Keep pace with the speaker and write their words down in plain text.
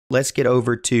let's get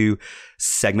over to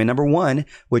segment number 1,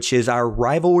 which is our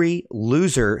rivalry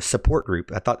loser support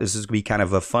group. I thought this was going to be kind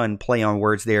of a fun play on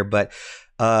words there, but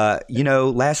last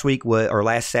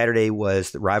Saturday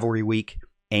was the rivalry week,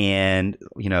 and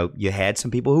you had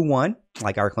some people who won,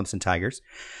 like our Clemson Tigers,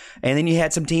 and then you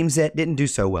had some teams that didn't do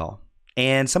so well,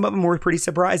 and some of them were pretty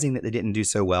surprising that they didn't do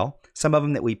so well. Some of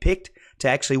them that we picked to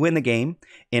actually win the game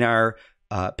in our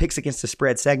picks against the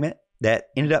spread segment that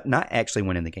ended up not actually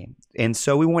winning the game. And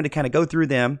so we wanted to kind of go through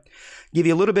them, give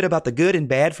you a little bit about the good and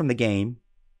bad from the game,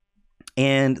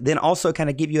 and then also kind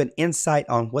of give you an insight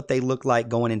on what they look like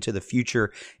going into the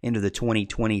future, into the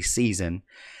 2020 season.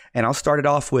 And I'll start it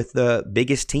off with the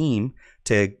biggest team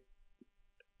to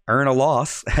earn a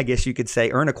loss, I guess you could say,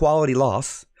 earn a quality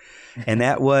loss, and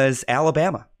that was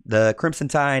Alabama. The Crimson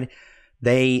Tide,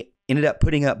 they ended up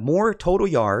putting up more total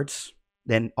yards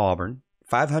than Auburn,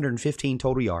 515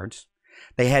 total yards.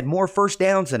 They had more first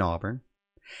downs than Auburn,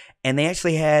 and they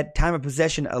actually had time of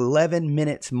possession 11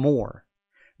 minutes more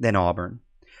than Auburn.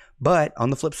 But on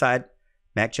the flip side,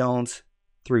 Mac Jones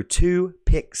threw 2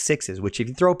 pick sixes, which if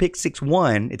you throw pick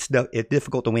 6-1, it's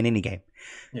difficult to win any game.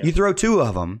 Yeah. You throw 2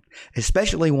 of them,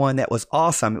 especially one that was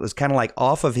awesome. It was kind of like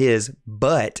off of his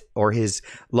butt or his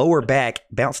lower back,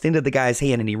 bounced into the guy's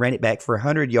hand, and he ran it back for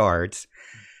 100 yards.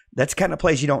 That's the kind of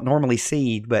plays you don't normally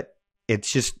see, but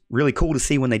it's just really cool to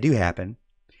see when they do happen.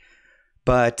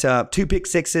 But 2 pick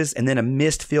sixes and then a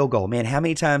missed field goal. Man, how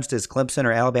many times does Clemson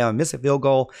or Alabama miss a field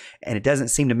goal and it doesn't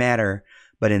seem to matter?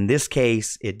 But in this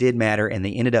case, it did matter, and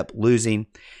they ended up losing.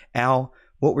 Al,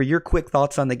 what were your quick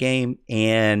thoughts on the game,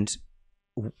 and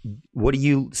what do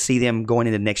you see them going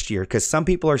into next year? Because some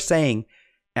people are saying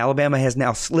Alabama has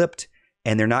now slipped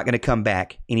and they're not going to come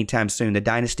back anytime soon. The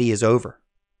dynasty is over.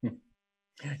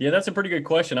 Yeah, that's a pretty good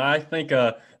question. I think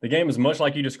the game is much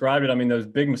like you described it. I mean, those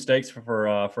big mistakes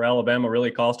for Alabama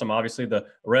really cost them. Obviously, the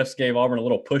refs gave Auburn a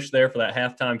little push there for that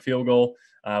halftime field goal,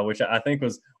 which I think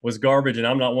was garbage. And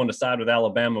I'm not one to side with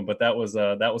Alabama, but that was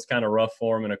kind of rough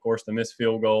for them. And of course, the missed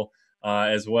field goal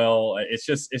as well. It's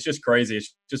just crazy.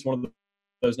 It's just one of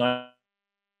those nights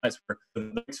where the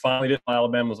Bucs finally did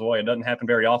Alabama's way. It doesn't happen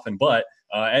very often, but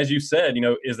as you said,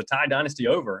 is the Tide dynasty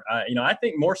over? I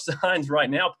think more signs right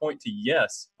now point to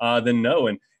yes than no.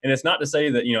 And it's not to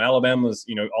say that, Alabama's,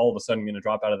 all of a sudden going to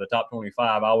drop out of the top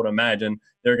 25. I would imagine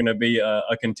they're going to be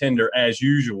a contender as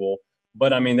usual.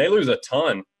 But, I mean, they lose a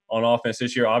ton on offense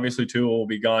this year. Obviously, Tua will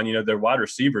be gone. Their wide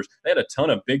receivers, they had a ton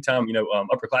of big-time,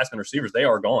 upperclassmen receivers. They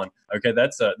are gone. Okay,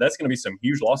 that's going to be some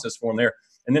huge losses for them there.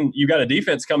 And then you got a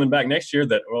defense coming back next year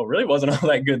that, really wasn't all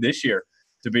that good this year.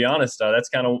 To be honest, that's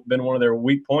kind of been one of their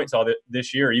weak points all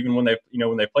this year. Even when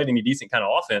they played any decent kind of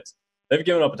offense, they've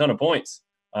given up a ton of points.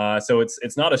 So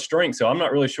it's not a strength. So I'm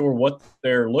not really sure what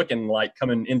they're looking like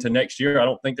coming into next year. I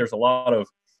don't think there's a lot of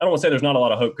 – I don't want to say there's not a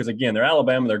lot of hope because, again, they're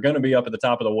Alabama. They're going to be up at the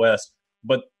top of the West.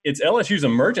 But it's LSU's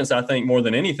emergence, I think, more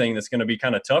than anything that's going to be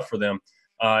kind of tough for them.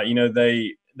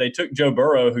 They took Joe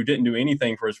Burrow, who didn't do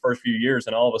anything for his first few years,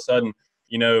 and all of a sudden –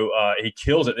 he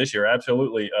kills it this year.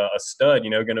 Absolutely a stud,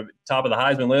 going to be top of the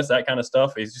Heisman list, that kind of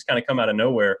stuff. He's just kind of come out of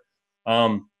nowhere.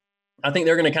 I think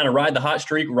they're going to kind of ride the hot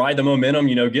streak, ride the momentum,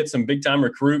 get some big-time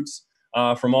recruits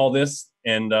from all this.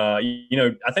 And, I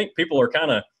think people are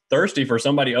kind of thirsty for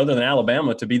somebody other than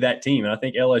Alabama to be that team. And I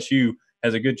think LSU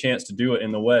has a good chance to do it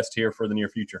in the West here for the near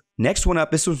future. Next one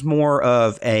up, this was more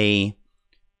of a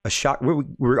shock.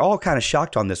 We're all kind of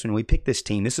shocked on this when we picked this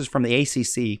team. This is from the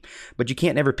ACC, but you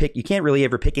can't really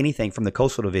ever pick anything from the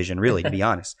Coastal Division, really, to be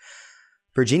honest.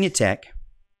 Virginia Tech.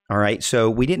 All right.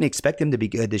 So we didn't expect them to be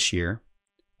good this year.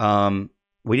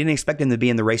 We didn't expect them to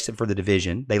be in the race for the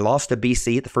division. They lost to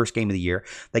BC at the first game of the year.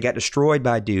 They got destroyed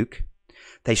by Duke.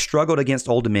 They struggled against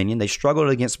Old Dominion. They struggled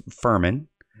against Furman.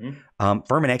 Mm-hmm.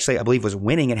 Furman actually, I believe, was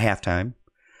winning at halftime.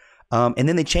 And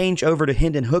then they change over to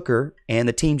Hendon Hooker, and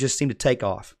the team just seemed to take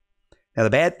off. Now, the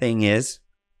bad thing is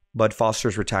Bud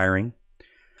Foster's retiring.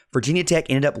 Virginia Tech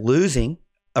ended up losing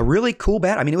a really cool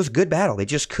battle. I mean, it was a good battle. They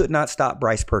just could not stop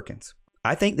Bryce Perkins.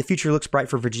 I think the future looks bright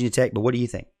for Virginia Tech, but what do you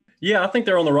think? Yeah, I think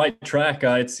they're on the right track.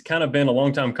 It's kind of been a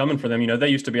long time coming for them. They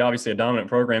used to be obviously a dominant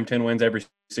program, 10 wins every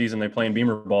season. They play in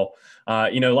Beamer ball.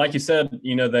 Like you said,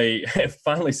 they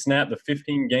finally snapped the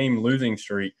 15-game losing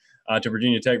streak to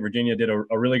Virginia Tech. Virginia did a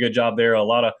really good job there. A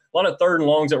lot of third and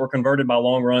longs that were converted by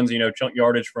long runs, chunk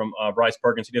yardage from Bryce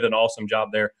Perkins. He did an awesome job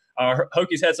there.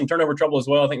 Hokies had some turnover trouble as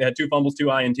well. I think they had 2 fumbles, 2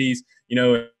 INTs,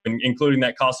 including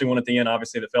that costly one at the end,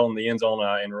 obviously, that fell in the end zone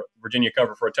and Virginia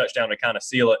covered for a touchdown to kind of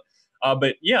seal it.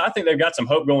 But yeah, I think they've got some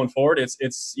hope going forward.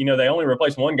 It's they only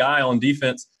replaced one guy on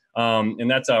defense, and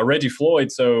that's Reggie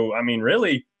Floyd. So I mean,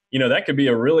 really, that could be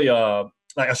a really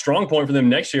like a strong point for them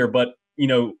next year. But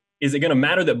is it going to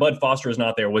matter that Bud Foster is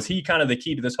not there? Was he kind of the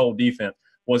key to this whole defense?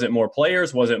 Was it more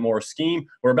players? Was it more scheme?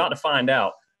 We're about to find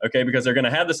out, okay, because they're going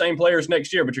to have the same players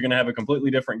next year, but you're going to have a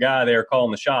completely different guy there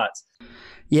calling the shots.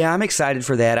 Yeah, I'm excited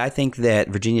for that. I think that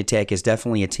Virginia Tech is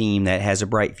definitely a team that has a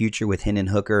bright future with Hendon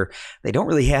Hooker. They don't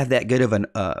really have that good of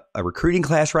a recruiting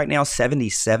class right now,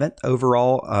 77th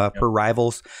overall per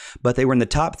Rivals, but they were in the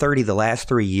top 30 the last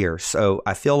 3 years. So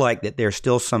I feel like that there's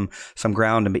still some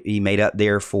ground to be made up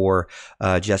there for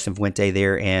Justin Fuente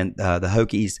there and the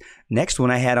Hokies. Next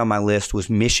one I had on my list was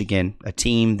Michigan, a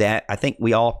team that I think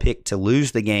we all picked to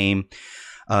lose the game.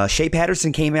 Shea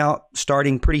Patterson came out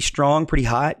starting pretty strong, pretty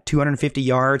hot, 250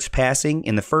 yards passing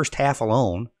in the first half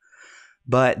alone.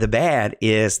 But the bad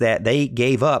is that they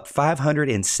gave up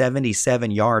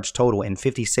 577 yards total and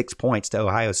 56 points to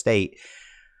Ohio State.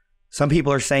 Some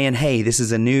people are saying, hey, this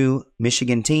is a new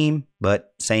Michigan team,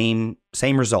 but same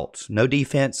results. No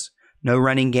defense, no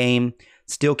running game,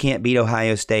 still can't beat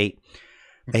Ohio State.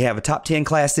 They have a top 10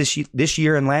 class this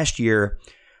year and last year,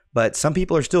 but some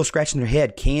people are still scratching their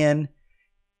head. Can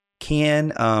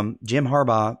Jim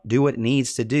Harbaugh do what it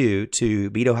needs to do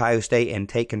to beat Ohio State and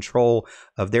take control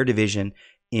of their division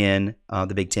in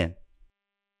the Big Ten?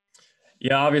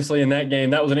 Yeah, obviously in that game,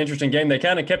 that was an interesting game. They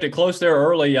kind of kept it close there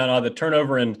early. The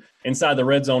turnover inside the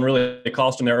red zone really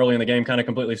cost them there early in the game, kind of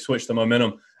completely switched the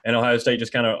momentum. And Ohio State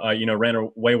just kind of, ran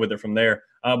away with it from there.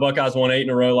 Buckeyes won 8 in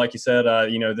a row, like you said.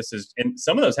 This is – and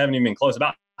some of those haven't even been close.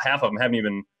 About half of them haven't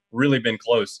even really been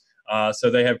close.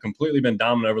 So they have completely been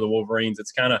dominant over the Wolverines.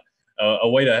 It's kind of a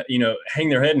way to, hang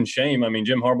their head in shame. I mean,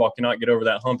 Jim Harbaugh cannot get over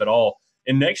that hump at all.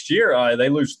 And next year, they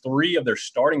lose 3 of their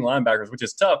starting linebackers, which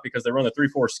is tough because they run the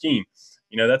 3-4 scheme.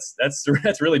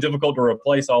 That's really difficult to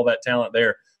replace all that talent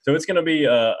there. So it's going to be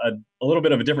a little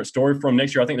bit of a different story from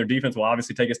next year. I think their defense will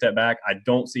obviously take a step back. I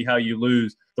don't see how you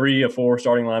lose 3 of 4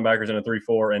 starting linebackers in a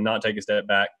 3-4 and not take a step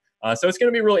back. So it's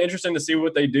going to be really interesting to see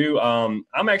what they do. I'm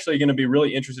actually going to be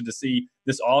really interested to see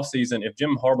this offseason if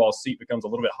Jim Harbaugh's seat becomes a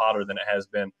little bit hotter than it has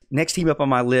been. Next team up on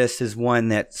my list is one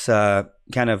that's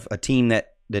kind of a team that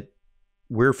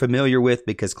we're familiar with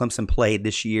because Clemson played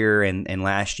this year and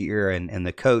last year, and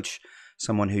the coach,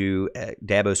 someone who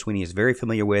Dabo Swinney is very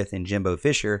familiar with, and Jimbo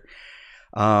Fisher.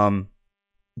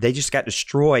 They just got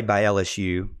destroyed by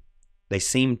LSU. They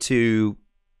seem to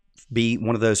be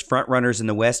one of those front runners in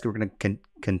the West who were going to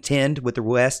contend with the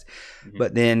West,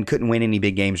 but then couldn't win any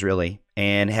big games really,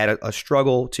 and had a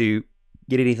struggle to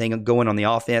get anything going on the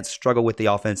offense, struggle with the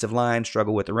offensive line,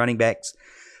 struggle with the running backs.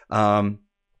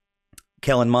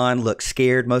 Kellen Mond looked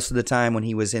scared most of the time when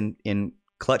he was in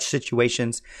clutch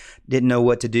situations, didn't know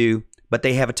what to do, but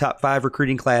they have a top 5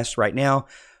 recruiting class right now,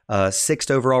 6th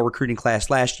overall recruiting class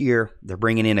last year. They're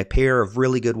bringing in a pair of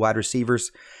really good wide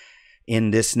receivers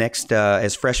in this next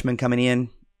as freshmen coming in.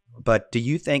 But do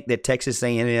you think that Texas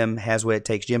A&M has what it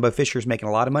takes? Jimbo Fisher's making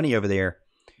a lot of money over there.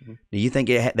 Do you think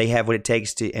they have what it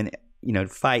takes to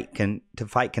fight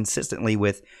consistently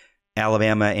with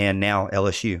Alabama and now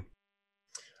LSU?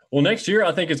 Well, next year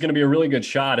I think is going to be a really good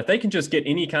shot if they can just get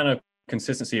any kind of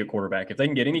consistency at quarterback. If they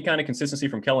can get any kind of consistency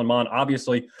from Kellen Mond,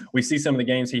 obviously we see some of the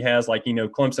games he has, like,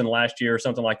 Clemson last year or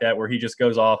something like that, where he just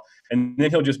goes off and then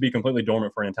he'll just be completely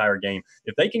dormant for an entire game.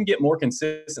 If they can get more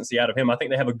consistency out of him, I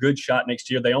think they have a good shot next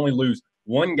year. They only lose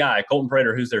one guy, Colton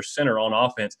Prater, who's their center on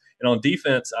offense. And on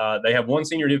defense, they have one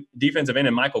senior defensive end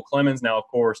in Michael Clemens. Now, of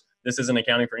course, this isn't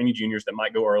accounting for any juniors that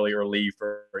might go early or leave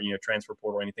for transfer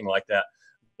portal or anything like that.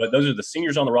 But those are the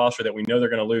seniors on the roster that we know they're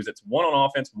going to lose. It's one on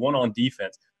offense, one on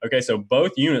defense. Okay, so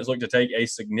both units look to take a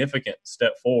significant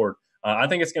step forward. I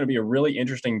think it's going to be a really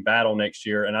interesting battle next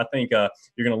year, and I think you're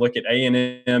going to look at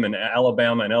A&M and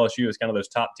Alabama and LSU as kind of those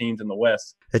top teams in the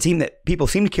West. The team that people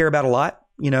seem to care about a lot,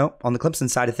 on the Clemson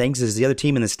side of things, is the other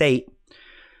team in the state.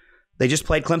 They just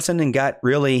played Clemson and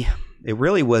it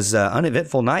really was an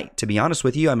uneventful night, to be honest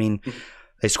with you. I mean,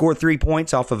 they scored 3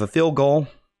 points off of a field goal,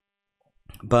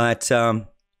 but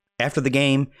after the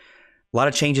game, a lot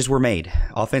of changes were made.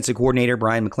 Offensive coordinator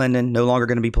Brian McClendon no longer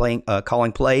going to be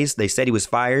calling plays. They said he was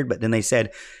fired, but then they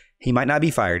said he might not be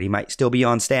fired. He might still be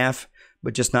on staff,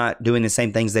 but just not doing the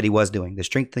same things that he was doing. The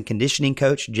strength and conditioning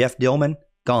coach, Jeff Dillman,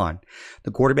 gone.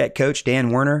 The quarterback coach, Dan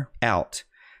Werner, out.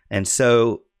 And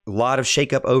so a lot of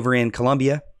shakeup over in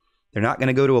Columbia. They're not going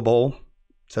to go to a bowl.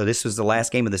 So this was the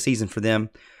last game of the season for them.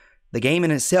 The game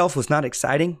in itself was not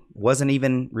exciting. It wasn't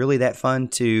even really that fun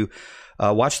to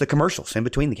watch the commercials in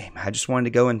between the game. I just wanted to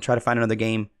go and try to find another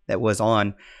game that was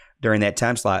on during that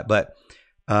time slot. But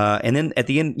and then at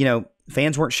the end,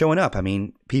 fans weren't showing up. I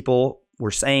mean,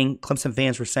 Clemson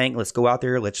fans were saying, let's go out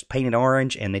there, let's paint it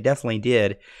orange. And they definitely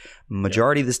did.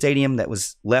 Majority of the stadium that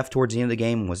was left towards the end of the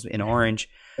game was in orange.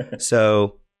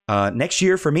 So Next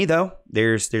year for me though,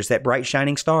 there's that bright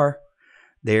shining star.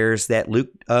 There's that Luke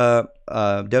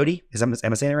Doty. Am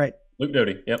I saying it right? Luke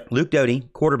Doty. Yep. Luke Doty,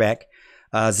 quarterback.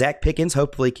 Zach Pickens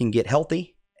hopefully can get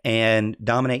healthy and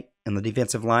dominate in the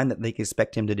defensive line that they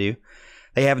expect him to do.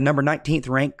 They have number 19th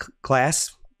ranked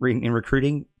class in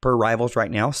recruiting per Rivals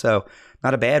right now, so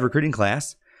not a bad recruiting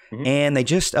class. Mm-hmm. And they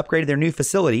just upgraded their new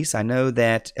facilities. I know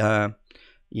that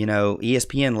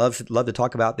ESPN love to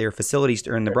talk about their facilities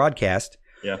during the broadcast.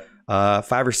 Yeah.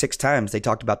 5 or 6 times they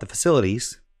talked about the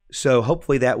facilities. So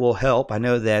hopefully that will help. I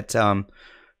know that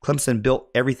Clemson built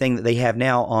everything that they have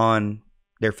now on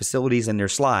their facilities and their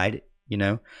slide,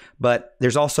 but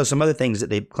there's also some other things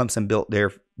that Clemson built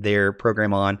their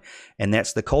program on, and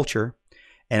that's the culture.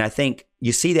 And I think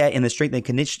you see that in the strength and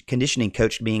conditioning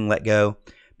coach being let go,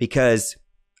 because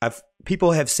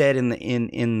people have said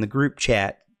in the group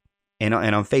chat and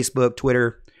on Facebook,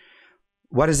 Twitter,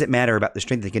 what does it matter about the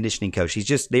strength and conditioning coach? He's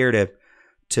just there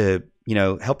to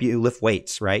help you lift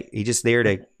weights, right? He's just there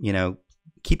to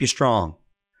keep you strong.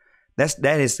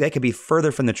 That could be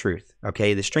further from the truth.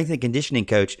 Okay, the strength and conditioning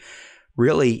coach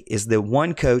really is the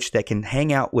one coach that can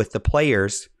hang out with the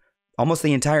players almost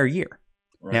the entire year.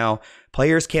 Right. Now,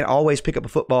 players can't always pick up a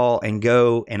football and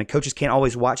go, and the coaches can't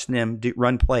always watch them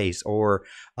run plays or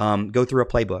go through a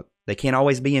playbook. They can't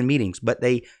always be in meetings, but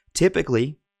they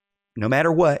typically, no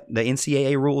matter what the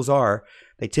NCAA rules are,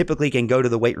 they typically can go to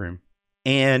the weight room.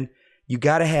 And you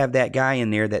got to have that guy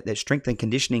in there, that strength and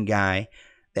conditioning guy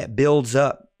that builds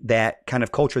up that kind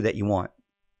of culture that you want.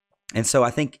 And so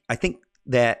I think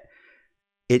that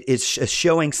it's a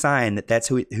showing sign that that's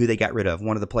who they got rid of,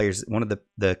 one of the players, one of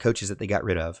the coaches that they got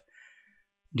rid of.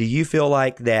 Do you feel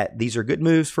like that these are good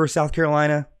moves for South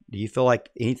Carolina? Do you feel like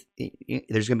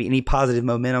there's going to be any positive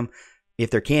momentum, if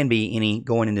there can be any,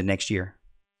 going into next year?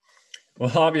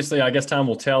 Well, obviously, I guess time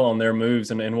will tell on their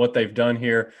moves and what they've done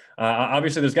here.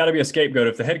 Obviously, there's got to be a scapegoat.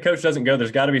 If the head coach doesn't go,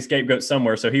 there's got to be a scapegoat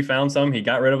somewhere. So he found some. He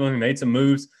got rid of them. He made some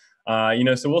moves.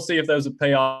 So we'll see if those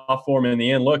pay off for him in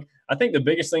the end. Look, I think the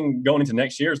biggest thing going into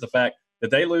next year is the fact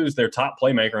that they lose their top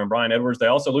playmaker in Brian Edwards. They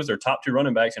also lose their top 2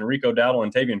 running backs in Rico Dowdle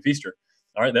and Tavian Feaster.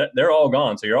 All right, they're all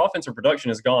gone. So your offensive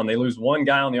production is gone. They lose one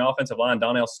guy on the offensive line,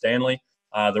 Donnell Stanley.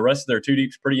 The rest of their 2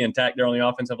 deep's pretty intact there on the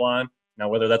offensive line. Now,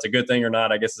 whether that's a good thing or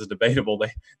not, I guess is debatable.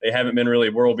 They haven't been really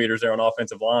world beaters there on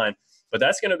offensive line, but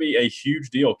that's going to be a huge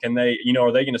deal. Can they,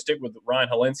 are they going to stick with Ryan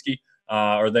Helinski?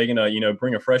 Are they going to,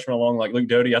 bring a freshman along like Luke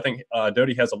Doty? I think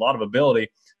Doty has a lot of ability.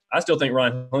 I still think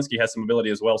Ryan Helinski has some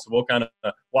ability as well. So we'll kind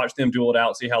of watch them duel it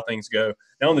out, see how things go.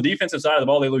 Now, on the defensive side of the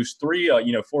ball, they lose 3,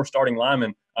 4 starting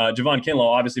linemen. Javon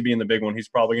Kinlaw obviously being the big one. He's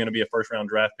probably going to be a first-round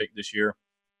draft pick this year.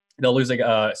 They'll lose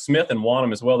Smith and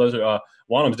Wanham as well. Those are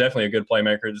Wanham's definitely a good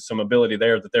playmaker. There's some ability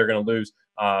there that they're going to lose.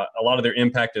 A lot of their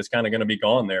impact is kind of going to be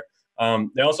gone there.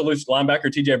 They also lose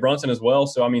linebacker T.J. Brunson as well.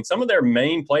 So, I mean, some of their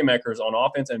main playmakers on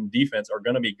offense and defense are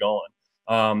going to be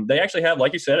gone. They actually have,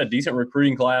 like you said, a decent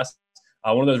recruiting class.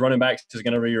 One of those running backs is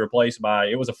going to be replaced by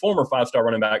 – it was a former 5-star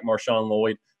running back, Marshawn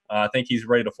Lloyd. I think he's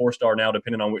rated a 4-star now,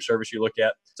 depending on which service you look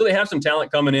at. So they have some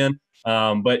talent coming in.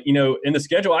 But, in the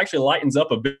schedule actually lightens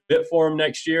up a bit for them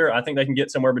next year. I think they can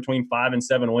get somewhere between 5 and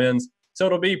 7 wins. So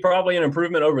it'll be probably an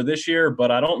improvement over this year,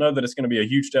 but I don't know that it's going to be a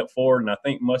huge step forward. And I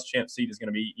think Muschamp seat is going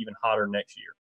to be even hotter next year.